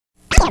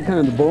kind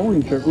of the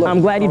bowling shirt. Look,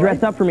 I'm glad you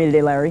dressed up for me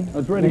today, Larry. I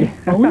was ready.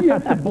 Are we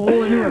at the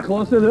bowl anywhere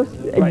close to this?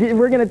 Right.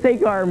 We're going to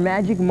take our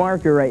magic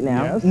marker right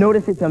now. Yes.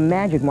 Notice it's a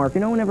magic marker.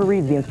 No one ever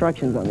reads the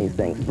instructions on these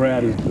things.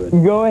 Brad is good.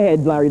 Go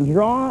ahead, Larry.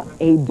 Draw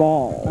a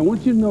ball. I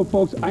want you to know,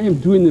 folks, I am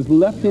doing this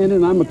left-handed,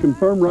 and I'm a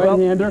confirmed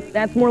right-hander. Well,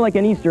 that's more like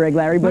an Easter egg,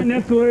 Larry. But not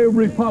necessarily a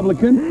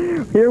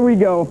Republican. Here we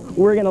go.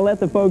 We're going to let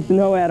the folks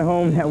know at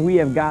home that we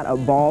have got a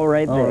ball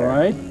right there. All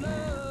right.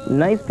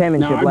 Nice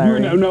penmanship, now,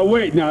 Larry. No,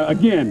 wait. Now,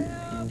 again.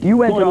 You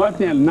went to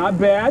left-handed, not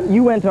bad.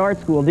 You went to art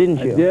school, didn't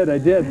you? I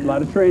did. A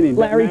lot of training.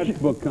 Larry,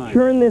 book kind.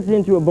 turn this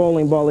into a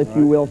bowling ball, if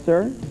you will,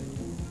 sir.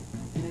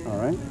 All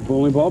right.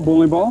 Bowling ball,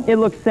 bowling ball. It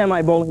looks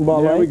semi-bowling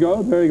ball, There right? we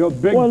go. There you go.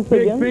 Big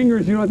again.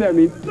 fingers. You know what that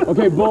means.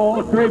 Okay,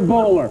 bowl. Great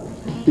bowler.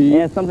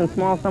 Yeah, something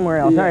small somewhere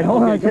else. All right,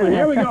 hold on. Come on.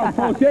 Here we go,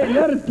 folks. Hey,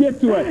 let us get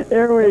to it.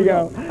 Here we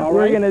go. All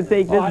We're right. going to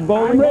take this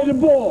bowling. I'm ready to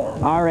bowl.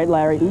 All right,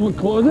 Larry. We'll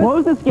close it.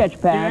 Close the sketch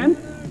pad. And?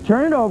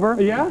 Turn it over.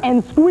 Yeah.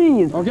 And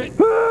squeeze. Okay. Okay,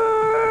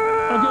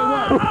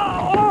 what?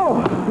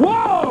 Oh!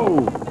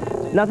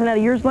 Whoa! Nothing out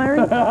of yours, Larry?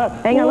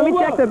 Hang on, let me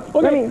check the...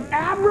 Okay,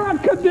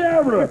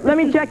 abracadabra! Let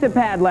me check the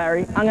pad,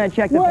 Larry. I'm going to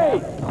check the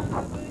pad.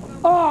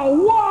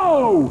 Oh,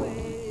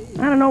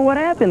 whoa! I don't know what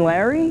happened,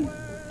 Larry.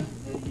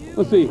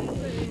 Let's see.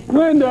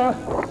 Linda,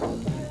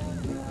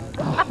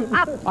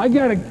 I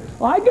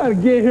gotta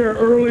get here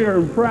earlier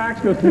and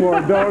practice more,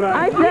 don't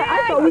I?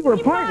 I thought we were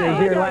partners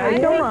here, Larry.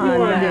 Come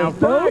on now,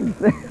 folks.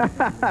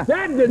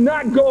 That did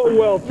not go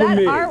well for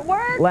me.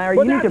 Artwork? Larry,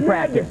 you need to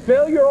practice.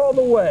 Failure all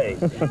the way.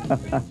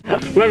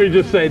 Let me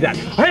just say that.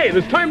 Hey,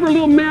 it's time for a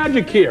little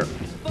magic here.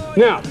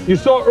 Now, you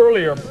saw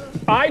earlier,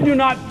 I do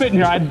not fit in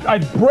here. I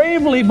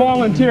bravely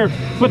volunteered,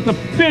 but the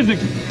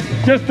physics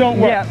just don't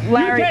work. Yeah,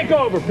 Larry. You take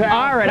over, Pat.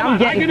 All right, I'm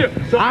getting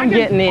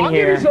in I'll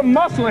here. give you some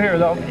muscle here,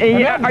 though.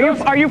 Yeah,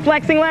 are you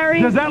flexing,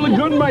 Larry? Does that look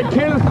good in my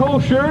tennis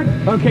cold shirt?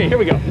 Okay, here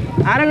we go.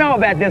 I don't know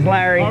about this,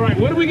 Larry. All right,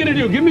 what are we gonna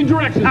do? Give me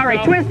directions. All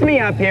right, twist me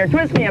up here.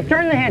 Twist me up.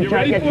 Turn the head. You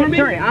ready for me?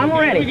 Turn it. I'm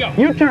ready. Here we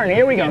go. You turn it.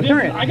 Here we go.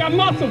 Turn it. I got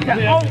muscle for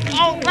this.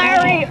 Oh,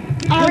 Larry.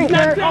 It's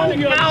not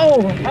sounding good.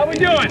 Ow. How we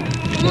doing?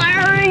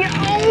 Larry.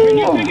 Oh. Can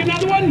you take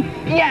another one?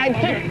 Yeah, it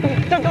took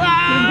It's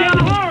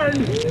getting hard.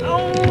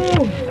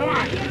 Oh. Come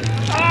on.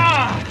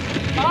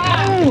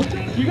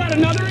 You got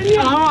another in you?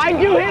 Oh, I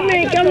do hit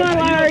me. Come on,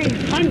 Larry.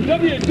 I'm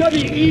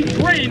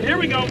WWE trained. Here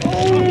we go.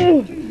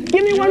 Oh.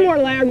 Give me one more,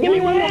 Larry. Give me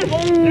one more. It's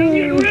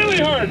getting really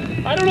hard.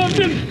 I don't know if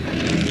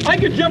this... I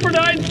could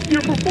jeopardize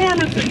your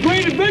performance at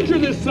Great Adventure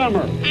this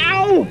summer.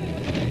 Ow.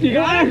 You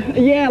got it?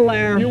 Yeah,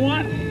 Larry. You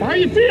want? How are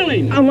you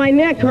feeling? Oh, my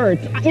neck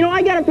hurts. You know,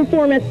 I got to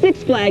perform at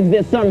Six Flags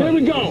this summer. Here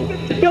we go.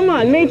 Come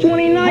on, May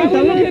 29th.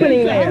 I'm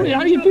opening there.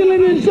 How are you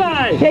feeling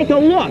inside? Take a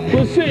look.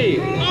 We'll see.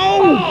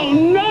 Oh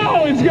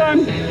no!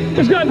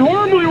 It's gone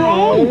horribly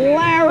wrong. Oh,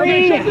 Larry.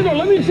 Okay, shut the door.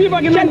 Let me see if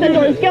I can. Shut the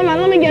doors. Come on,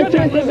 let me get to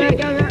it. Real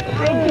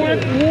quick.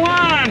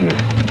 One.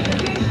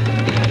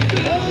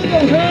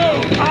 Two.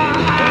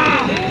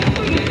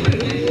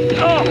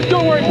 Oh,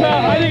 don't worry,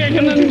 pal. I think I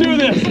can undo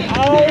this.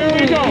 Oh, here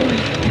we go.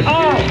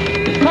 Oh,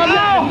 come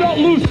on. Don't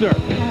looser.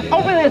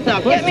 Open this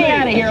up. Get me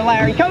out of here,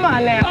 Larry. Come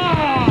on now.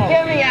 Oh.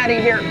 Get me out of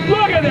here.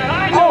 Look at that.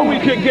 I know we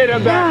could get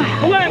him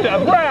back.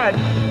 Linda, Brad,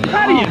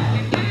 how do you?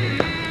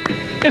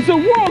 It's a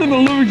world of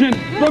illusion.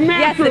 The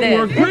master at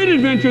work, Great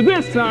Adventure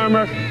this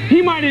summer.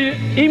 He might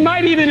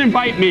even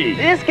invite me.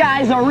 This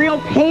guy's a real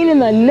pain in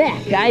the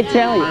neck, I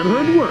tell you. I've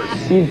heard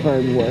worse. You've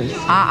heard worse.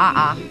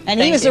 And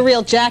he was a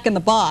real Jack in the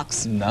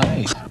Box.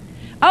 Nice.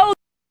 Oh,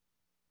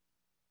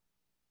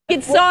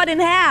 get sawed in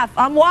half.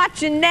 I'm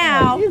watching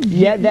now.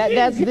 Yeah,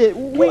 that's it.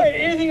 Wait,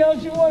 anything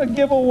else you want to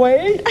give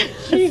away?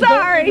 Geez,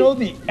 Sorry. Don't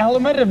you know the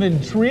element of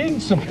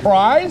intrigue,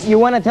 surprise? You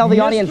want to tell the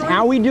audience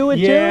how we do it,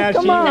 yeah, too?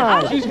 Come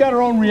on. She's got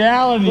her own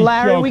reality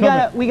Larry,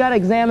 show. we gotta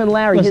examine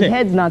Larry. Let's His see.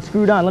 head's not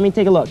screwed on. Let me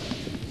take a look.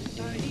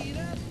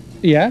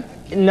 Yeah?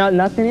 No,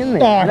 nothing in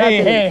there. Oh,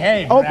 Nothing.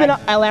 hey. Open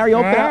up, Larry,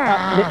 open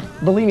up.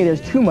 Believe me,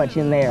 there's too much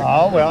in there.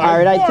 Oh, well, all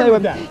right, I tell you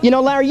what. that. You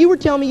know, Larry, you were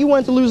telling me you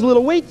wanted to lose a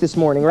little weight this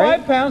morning, right?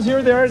 5 pounds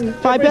here, there, and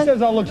 5 everybody pounds?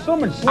 says I'll look so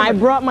much slimmer. I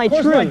brought my Of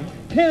course, trim. my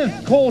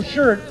tennis cold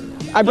shirt.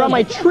 I brought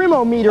my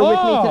trimometer with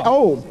me.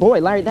 Oh, boy,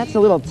 Larry, that's a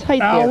little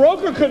tight Al there.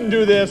 Roker couldn't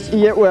do this.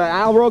 Yeah, well,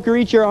 Al Roker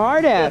eat your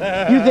heart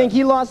out. You think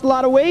he lost a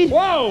lot of weight?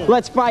 Whoa!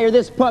 Let's fire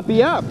this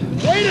puppy up.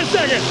 Wait a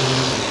second.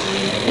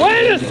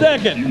 Wait a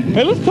second.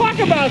 Hey, let's talk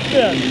about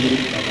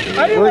this.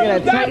 We're gonna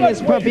tighten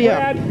this puppy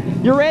up.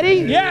 You ready?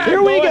 Yeah.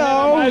 Here we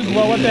go. Might as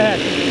well. What the heck?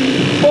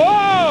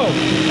 Whoa!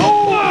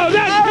 Whoa!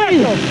 That's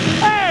special.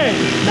 Hey!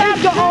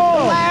 That's the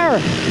old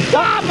Larry.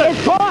 Stop it!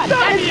 It's caught.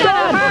 It's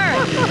done.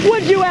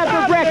 What'd you have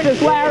for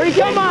breakfast, Larry?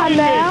 Come on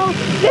now.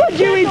 What'd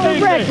you eat for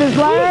breakfast,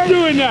 Larry? Who's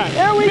doing that?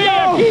 There we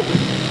go.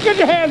 Get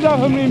your hands off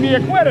of me, Mia.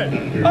 Quit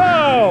it.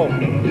 Oh!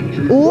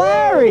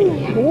 Larry!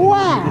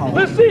 Wow!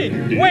 Let's see.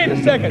 Wait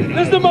a second.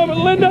 This is the moment,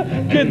 Linda.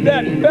 Get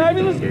that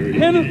fabulous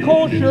tennis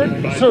cold shirt.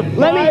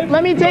 Survive.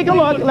 Let me take a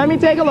look. Let me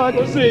take a look.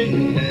 Let's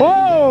see.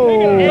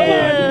 Whoa!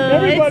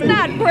 Everybody. It's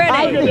not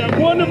pretty. Look at that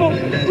wonderful.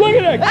 Look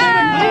at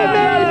that. Hey,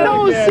 there's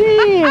no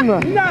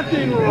seam.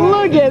 Nothing wrong.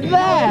 Look at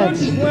that. Much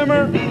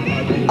slimmer.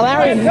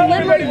 Larry, Tell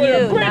everybody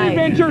where. Great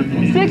adventure.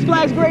 Six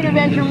Flags Great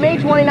Adventure, May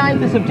 29th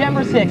to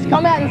September 6th.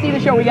 Come out and see the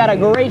show. We got a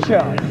great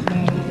show.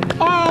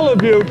 All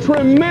of you,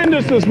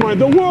 tremendous this morning.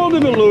 The world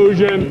of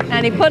illusion.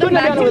 And he put them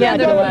back Couldn't have done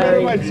it together. without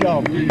you, Larry.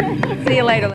 Myself. See you later.